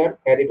container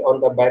carried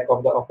on the back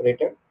of the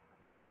operator.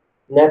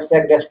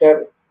 Knapsack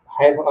duster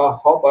have a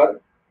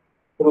hopper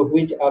through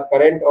which a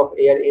current of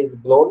air is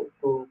blown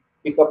to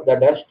pick up the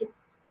dust.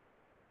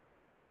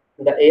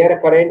 The air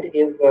current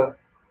is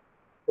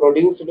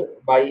produced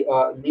by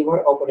a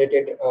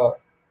lever-operated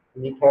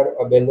leather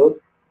bellows.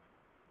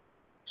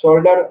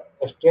 Shoulder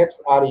straps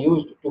are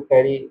used to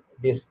carry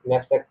this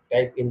knapsack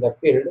type in the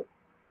field.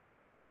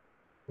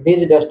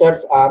 These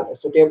dusters are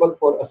suitable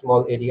for a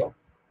small area.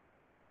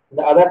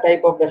 The other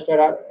type of duster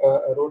are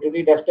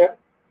rotary duster.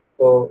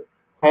 So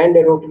hand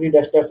rotary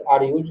dusters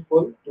are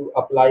useful to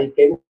apply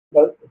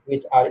chemicals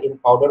which are in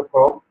powder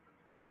form.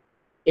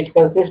 It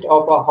consists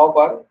of a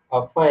hopper,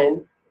 a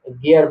fan, a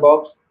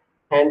gearbox,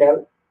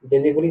 handle,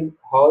 delivery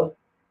hose,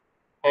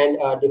 and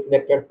a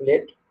deflector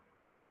plate.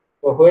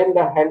 So when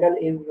the handle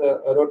is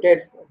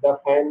rotates, the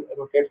fan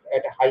rotates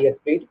at a higher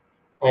speed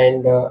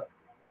and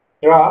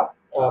draw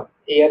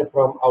air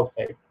from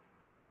outside.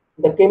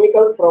 The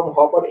chemical from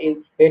hopper is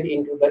fed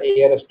into the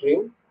air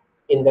stream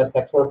in the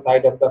suction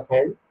side of the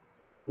fan.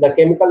 The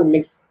chemical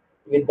mix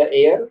with the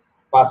air,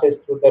 passes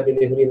through the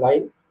delivery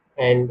line,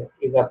 and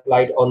is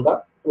applied on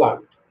the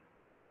plant.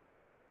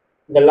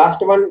 The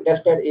last one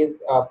duster is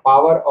a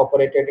power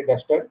operated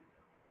duster.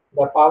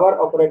 The power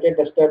operated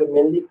duster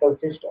mainly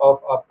consists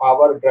of a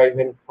power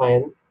driven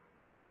fan,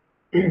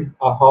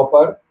 a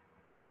hopper,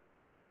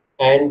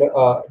 and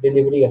a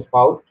delivery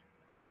spout.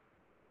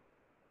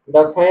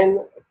 The fan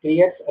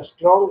creates a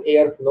strong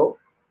airflow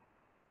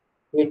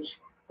which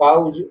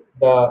causes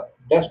the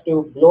dust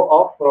to blow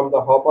off from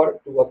the hopper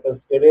to a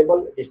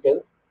considerable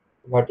distance,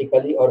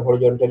 vertically or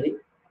horizontally.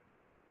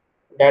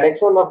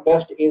 Direction of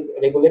dust is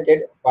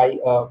regulated by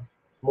a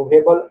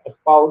movable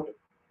spout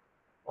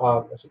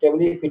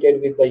suitably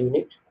fitted with the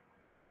unit.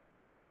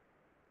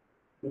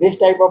 This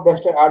type of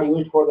duster are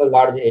used for the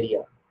large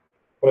area,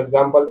 for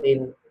example,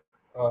 in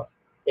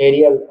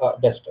aerial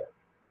duster.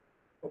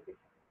 Okay.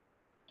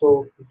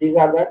 So these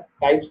are the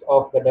types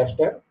of the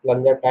duster: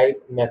 plunger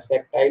type,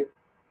 knapsack type,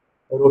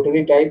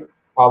 rotary type,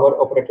 power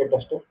operated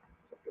duster.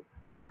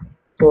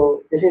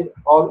 So this is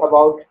all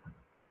about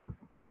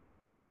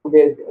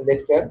today's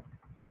lecture.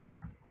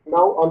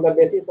 Now, on the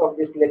basis of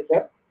this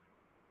lecture,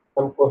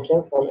 some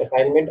questions, some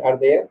assignment are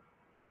there.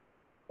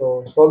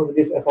 So solve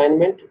this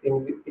assignment.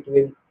 It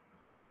will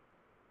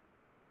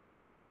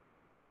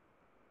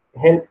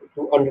help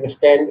to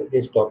understand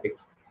these topics.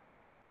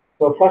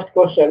 So first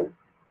question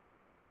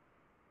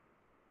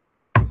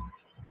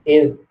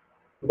is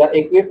the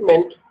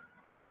equipment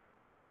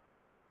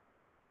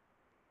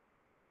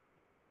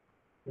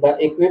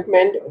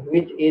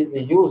which is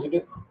used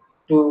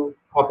to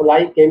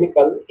apply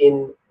chemical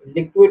in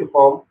liquid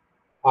form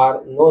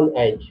are known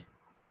as.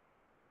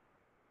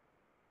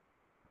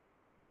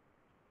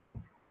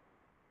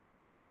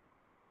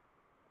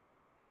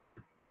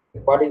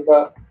 What is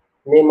the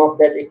name of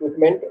that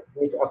equipment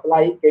which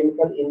apply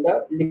chemical in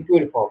the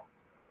liquid form?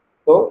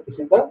 So this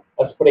is the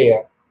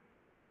sprayer.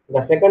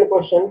 The second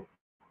question,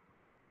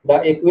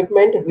 the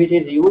equipment which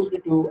is used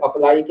to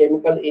apply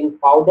chemical in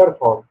powder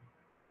form.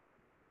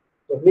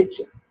 So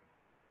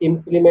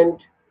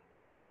implement,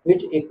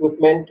 which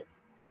equipment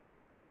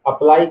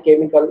apply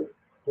chemical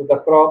to the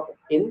crop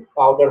in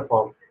powder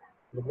form?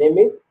 The name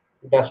is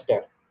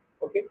duster.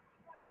 Okay.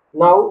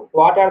 Now,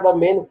 what are the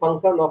main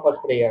function of a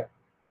sprayer?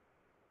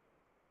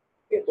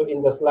 Okay, so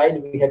in the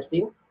slide we have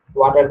seen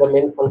what are the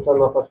main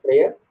function of a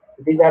sprayer.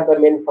 These are the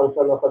main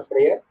function of a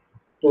sprayer: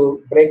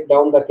 to break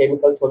down the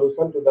chemical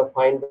solution to the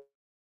fine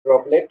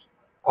droplet.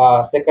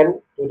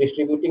 Second, to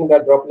distributing the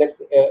droplets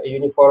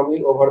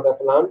uniformly over the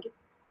plant.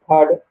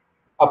 Third,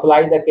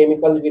 apply the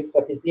chemical with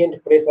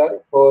sufficient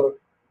pressure for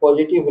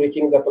positive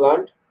reaching the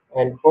plant.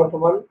 And fourth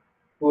one,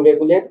 to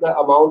regulate the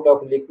amount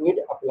of liquid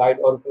applied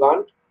on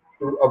plant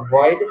to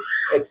avoid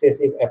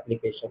excessive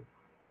application.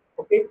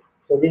 Okay,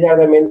 so these are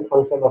the main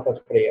function of a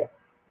sprayer.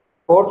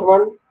 Fourth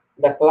one,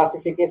 the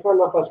classification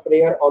of a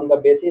sprayer on the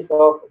basis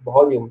of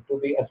volume to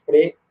be a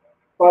spray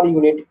per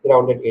unit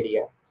grounded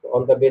area. So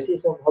on the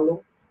basis of volume,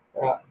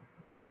 uh,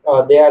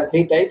 there are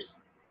three types: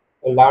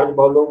 a large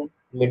volume,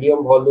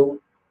 medium volume,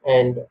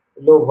 and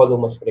low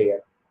volume sprayer.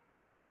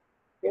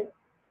 Okay.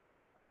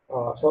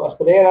 So a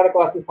sprayer are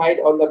classified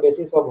on the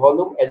basis of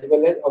volume as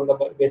well as on the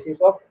basis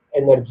of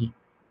energy.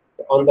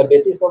 So on the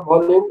basis of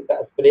volume,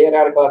 the sprayer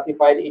are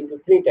classified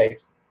into three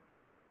types.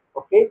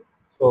 Okay.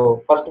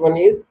 So first one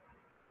is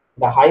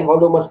the high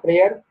volume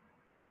sprayer,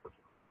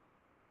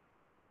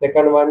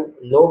 second one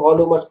low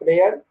volume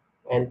sprayer,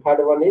 and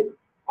third one is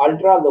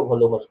ultra low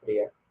volume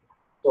sprayer.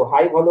 So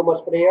high volume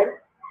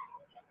sprayer,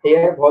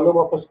 here volume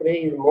of spray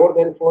is more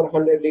than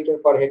 400 liter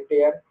per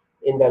hectare.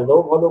 In the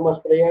low volume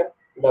sprayer,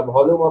 the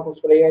volume of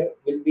sprayer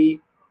will be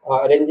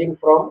ranging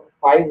from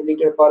 5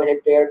 liter per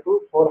hectare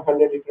to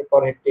 400 liter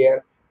per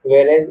hectare,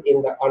 whereas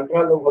in the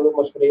ultra low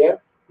volume sprayer,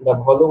 the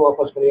volume of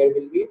a sprayer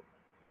will be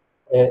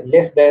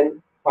less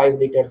than 5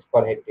 liters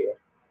per hectare.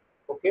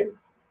 Okay.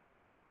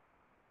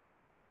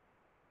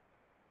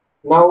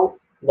 Now,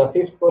 the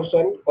fifth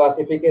question,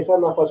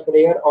 classification of a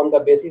sprayer on the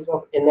basis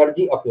of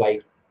energy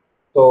applied.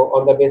 So,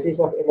 on the basis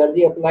of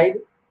energy applied,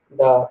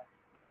 the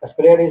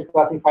sprayer is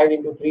classified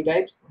into three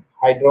types: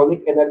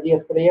 hydraulic energy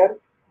sprayer,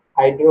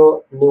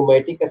 hydro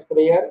pneumatic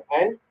sprayer,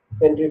 and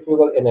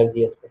centrifugal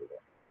energy sprayer.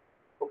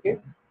 Okay.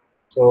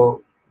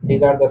 So,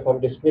 these are the some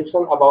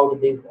description about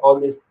these all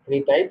these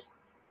three types.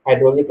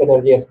 Hydraulic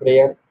energy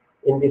sprayer.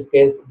 In this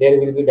case, there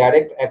will be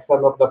direct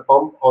action of the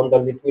pump on the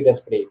liquid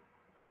spray.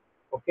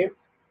 Okay.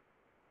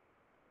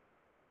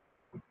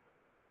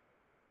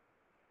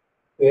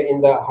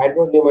 In the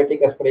hydro-pneumatic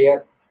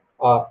sprayer,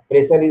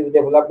 pressure is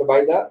developed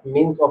by the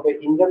means of an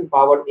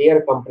engine-powered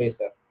air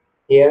compressor.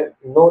 Here,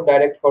 no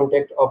direct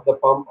contact of the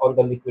pump on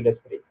the liquid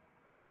spray.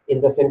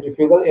 In the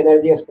centrifugal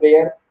energy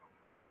sprayer,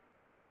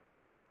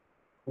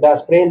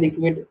 the spray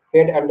liquid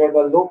fed under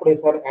the low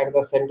pressure at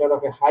the center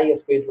of a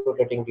high-speed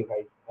rotating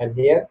device, and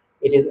here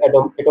it is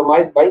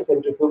atomized by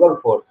centrifugal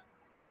force.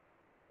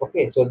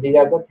 Okay, so these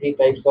are the three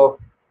types of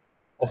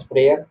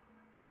sprayer.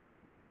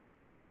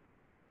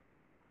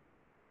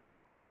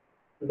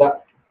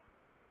 The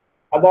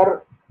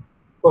other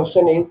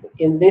question is,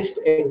 in list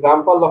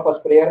example of a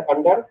sprayer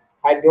under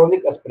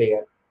hydraulic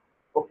sprayer.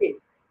 Okay,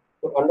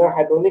 so under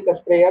hydraulic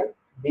sprayer,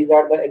 these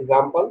are the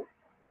example: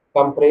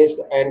 compressed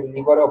and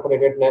lever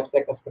operated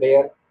knapsack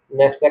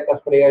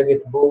sprayer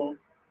with boom,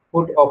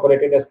 foot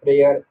operated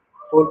sprayer,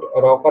 foot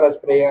rocker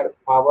sprayer,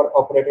 power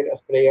operated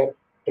sprayer,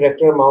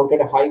 tractor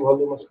mounted high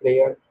volume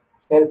sprayer,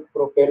 self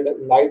propelled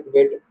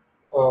lightweight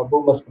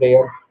boom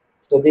sprayer.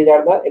 So these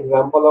are the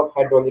example of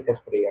hydraulic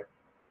sprayer.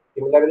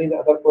 Similarly, the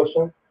other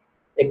question,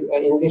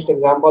 English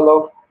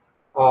example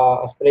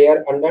of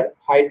sprayer under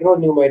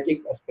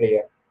hydropneumatic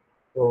sprayer.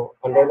 So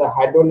under the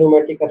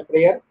hydropneumatic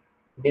sprayer,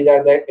 these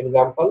are the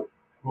example: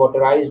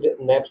 motorized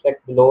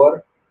knapsack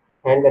blower,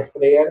 hand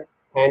sprayer,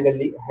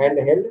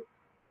 handheld,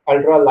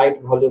 ultra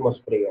light volume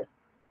sprayer.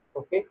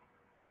 Okay.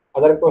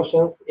 Other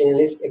questions, in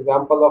list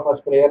example of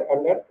a sprayer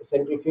under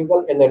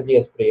centrifugal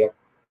energy sprayer.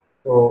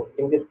 So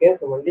in this case,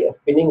 only a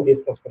spinning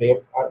disc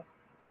sprayers are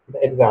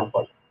the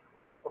example.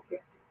 Okay.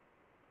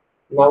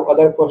 Now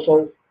other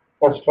questions,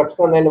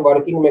 construction and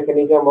working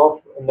mechanism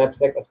of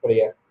knapsack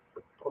sprayer.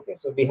 Okay,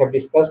 so we have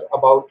discussed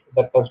about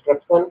the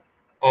construction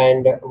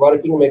and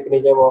working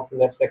mechanism of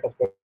knapsack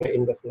sprayer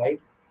in the slide.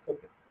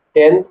 Okay.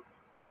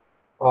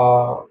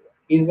 10th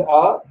is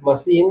a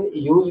machine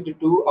used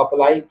to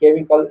apply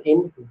chemical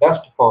in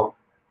dust form.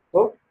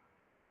 So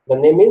the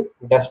name is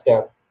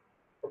duster.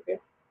 Okay.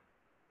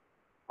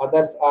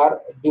 Others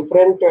are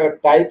different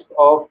types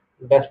of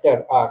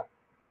duster are.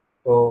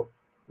 So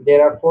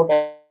there are four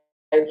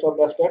types of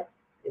duster.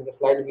 In the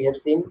slide we have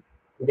seen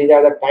these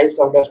are the types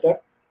of duster: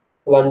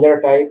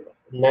 plunger type,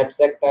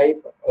 knapsack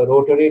type,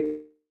 rotary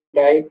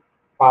type,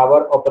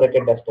 power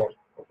operated duster.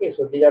 Okay,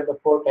 so these are the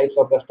four types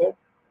of duster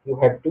you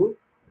have to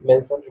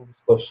mention in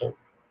this question.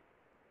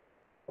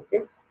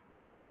 Okay,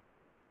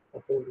 I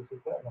think this is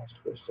the last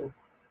question.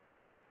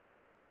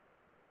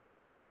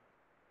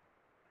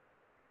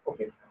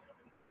 Okay,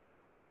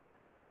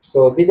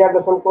 so these are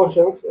the some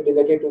questions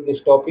related to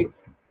this topic.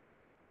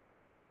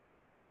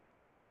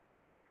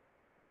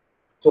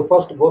 So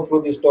first go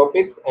through these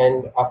topics,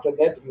 and after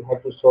that you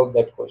have to solve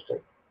that question.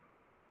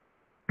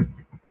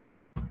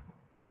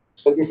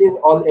 So this is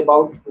all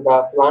about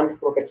the plant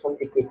protection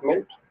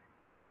equipment.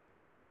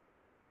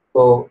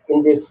 So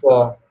in this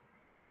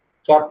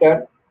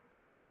chapter,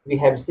 we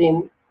have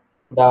seen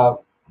the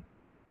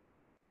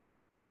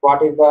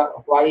what is the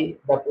why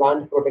the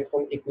plant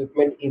protection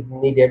equipment is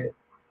needed.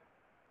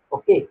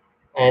 Okay,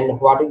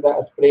 and what is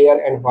the sprayer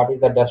and what is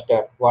the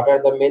duster? What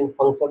are the main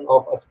function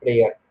of a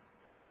sprayer?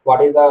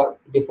 What is the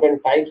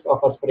different types of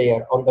a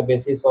sprayer on the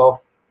basis of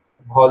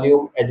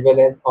volume as well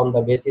as on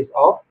the basis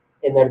of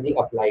energy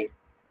applied?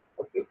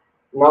 Okay,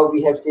 now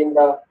we have seen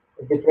the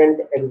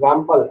different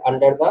example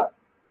under the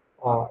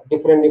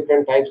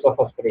different types of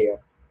a sprayer.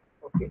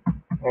 Okay,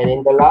 and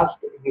in the last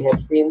we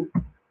have seen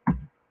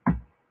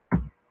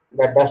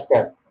the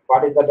duster.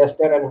 What is the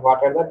duster and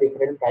what are the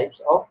different types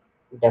of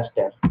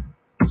duster?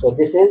 So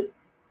this is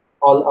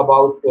all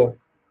about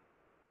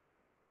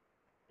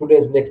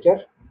today's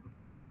lecture.